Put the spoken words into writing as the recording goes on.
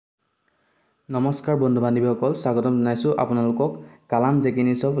নমস্কাৰ বন্ধু বান্ধৱীসকল স্বাগতম জনাইছো আপোনালোকক কালাম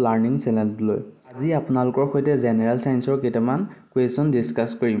GKNIST অফ লাৰ্ণিং চেনেললৈ আজি আপোনালোকৰ সৈতে জেনেৰেল সায়েন্সৰ কেইটামান কুৱেশ্যন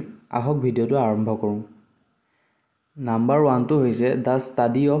ডিসকাস কৰিম আহক ভিডিওটো আৰম্ভ কৰোঁ নাম্বাৰ 1 টো হৈছে দা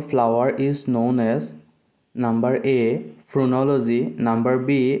study of flower is noun as number A phrenology number B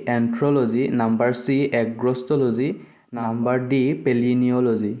anthropology number C agrostology number D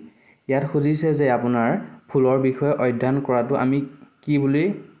palynology ইয়াত খুজিছে যে আপোনাৰ ফুলৰ বিষয়ে অধ্যয়ন কৰাটো আমি কি বুলি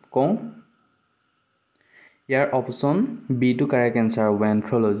কওঁ यार option B to correct answer होगा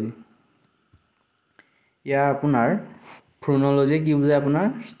एंथ्रोलॉजी यार अपनार फ्रोनोलॉजी की बुझाय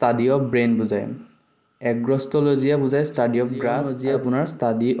अपनार स्टडी ऑफ ब्रेन बुझाय एग्रोस्टोलॉजी बुझाय स्टडी ऑफ ग्रास अपनार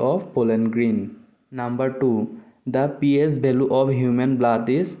study of pollen grain number 2 the pH value of human blood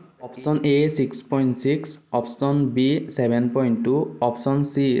is option A 6.6 option B 7.2 option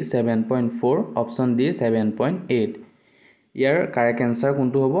C 7.4 option D 7.8 यार correct answer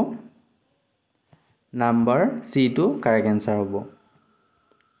कोनটো হ'ব Number C to correct answer hobo.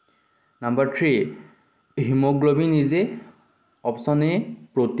 Number 3 hemoglobin is a option A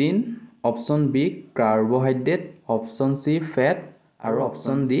protein option B carbohydrate option C fat और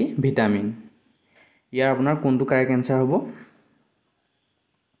option D vitamin यार अपना कोनটো correct answer होबो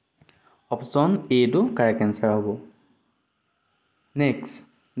option A to correct answer होबो next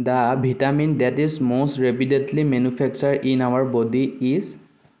the vitamin that is most rapidly manufactured in our body is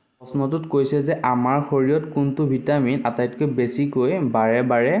প্ৰশ্নটোত কৈছে যে আমাৰ শৰীৰত কোনটো ভিটামিন আটাইতকৈ বেছিকৈ বাৰে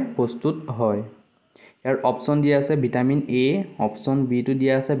বাৰে প্ৰস্তুত হয় ইয়াৰ অপচন দিয়া আছে ভিটামিন A অপচন B টো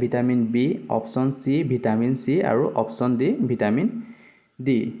দিয়া আছে vitamin B option C vitamin C আৰু অপচন D ভিটামিন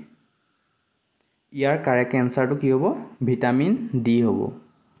D ইয়াৰ কারেক্ট আনসারটো কি হ'ব ভিটামিন D হ'ব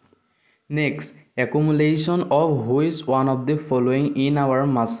next accumulation of which one of the following in our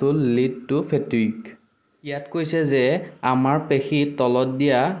muscle lead to fatigue ইয়াত কৈছে যে আমাৰ পেশী তলত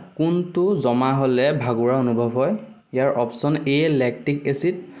দিয়া কোনটো জমা হলে ভাগৰুৱা অনুভৱ হয় ইয়াৰ option A lactic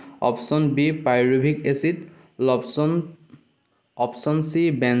acid option B pyruvic acid option C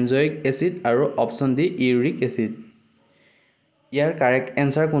benzoic acid আৰু অপচন D ইউৰিক এসিড ইয়াৰ কারেক্ট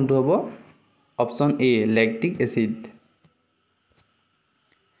আনসার কোনটো হ'ব option A lactic acid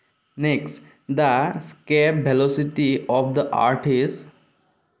next the escape velocity of the earth is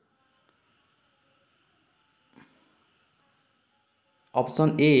Option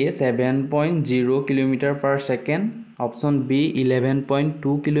A 7.0 km per second Option B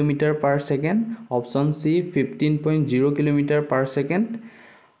 11.2 km per second Option C 15.0 km per second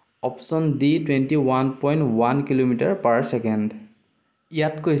Option D 21.1 km per second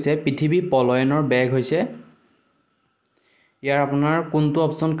ইয়াত কৈছে পৃথিৱী পলয়নৰ বেগ হৈছে ইয়াৰ আপোনাৰ কোনটো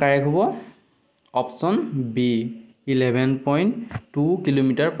option correct হ'ব option B 11.2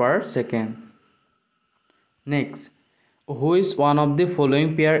 km per second next Which one of the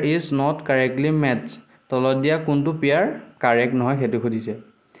following pair is not correctly matched? তলত দিয়া কোনটো পেয়াৰ কাৰেক্ট নহয় হেতু খুদিছে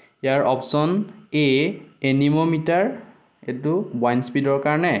ইয়াৰ অপচন A এনিমোমিটাৰ এটো ওয়াইন স্পিডৰ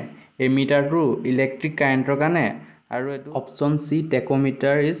কাৰণে এমিটাৰটো ইলেক্ট্ৰিক কাৰেন্টৰ কাৰণে আৰু এটো অপচন C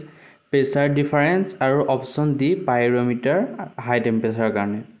টেকোমিটাৰ ইজ প্ৰেসাৰ ডিফাৰেন্স আৰু অপচন D পাইৰোমিটাৰ হাই টেম্পাৰেচাৰ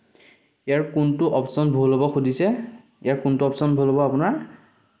কাৰণে ইয়াৰ কোনটো অপচন ভুল হ'ব খুদিছে ইয়াৰ কোনটো অপচন ভুল হ'ব আপোনাৰ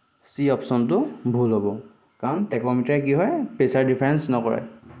C অপচনটো ভুল হ'ব কাৰণ টেকোমিটাৰ কি হয় প্ৰেসাৰ ডিফাৰেন্স নকৰে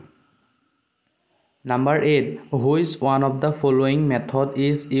number 8 which one of the following method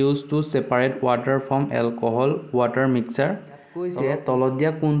is used to separate water from alcohol water mixture কৈছে তলত দিয়া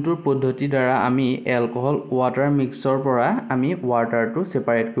কোনটোৰ পদ্ধতি দ্বাৰা আমি এলকহল ওয়াটাৰ মিক্সৰ পৰা আমি ওয়াটাৰটো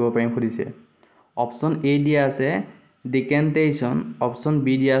সেপাৰেট কৰিব পাৰিম খুদিছে অপচন A দিয়া আছে decantation অপচন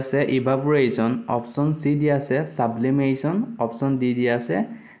B দিয়া আছে evaporation অপচন C দিয়া আছে sublimation অপচন D দিয়া আছে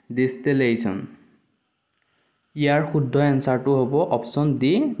distillation ইয়াৰ শুদ্ধ আনসাৰটো হ'ব option D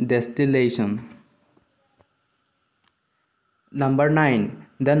distillation Number 9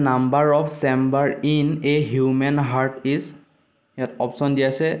 the number of chamber in a human heart is ইয়াত অপচন দিয়া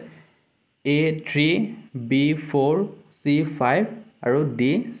আছে A3 B4 C5 আৰু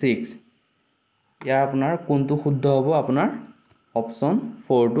D6 ইয়াৰ আপোনাৰ কোনটো শুদ্ধ হ'ব আপোনাৰ অপচন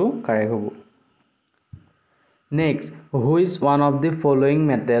 4 টো কাৰেক্ট হ'ব next which one of the following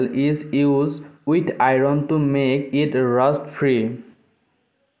metal is used with iron to make it rust free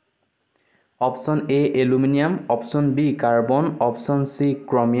Option A aluminum Option B carbon Option C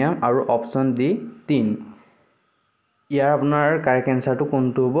chromium আৰু Option D tin ইয়াৰ আপোনাৰ correct আনসাৰটো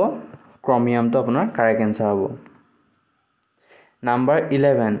কোনটো হ'ব chromium টো আপোনাৰ correct answer হ'ব Number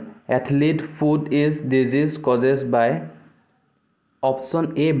 11 athlete food is disease caused by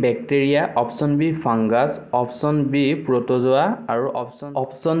Option A bacteria Option B fungus Option B protozoa আৰু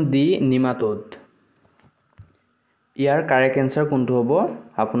Option D nematode ইয়াৰ correct answer কোনটো হ'ব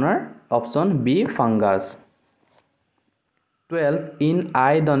আপোনাৰ option B fungus 12 in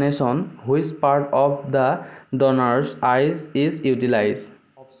eye donation which part of the donor's eyes is utilized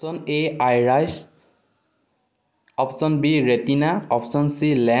option A iris option B retina option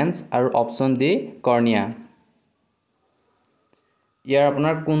C lens আৰু option D cornea ইয়াৰ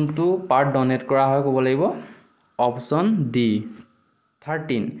আপোনাৰ কোনটো part donate কৰা হয় ক'ব লাগিব option D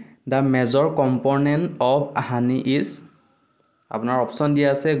 13 the major component of honey is আপোনাৰ option দিয়া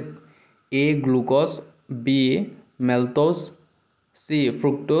আছে A glucose B maltose C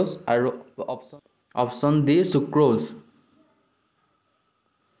fructose আৰু অপচন D sucrose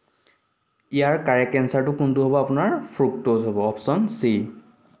ইয়াৰ কাৰেক্ট এনসাৰটো কোনটো হ'ব আপোনাৰ fructose হ'ব option C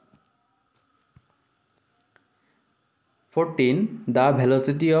 14 the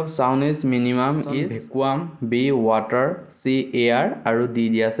velocity of sound is minimum is vacuum B water C air আৰু D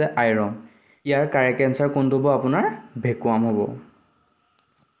দিয়া আছে iron ইয়াৰ কাৰেক্ট এনসাৰ কোনটো হ'ব আপোনাৰ vacuum হ'ব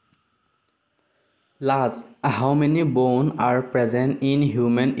last how many bone are present in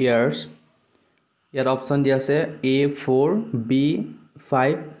human ears ইয়াত অপচন দিয়া আছে A4 B5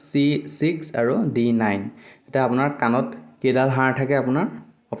 C6 আৰু D9 এটা আপোনাৰ কাণত কেইডাল হাড় থাকে আপোনাৰ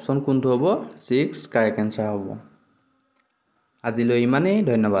অপচন কোনটো হ'ব 6 কাৰেক্ট এনসাৰ হ'ব আজিলৈ ইমানেই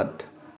ধন্যবাদ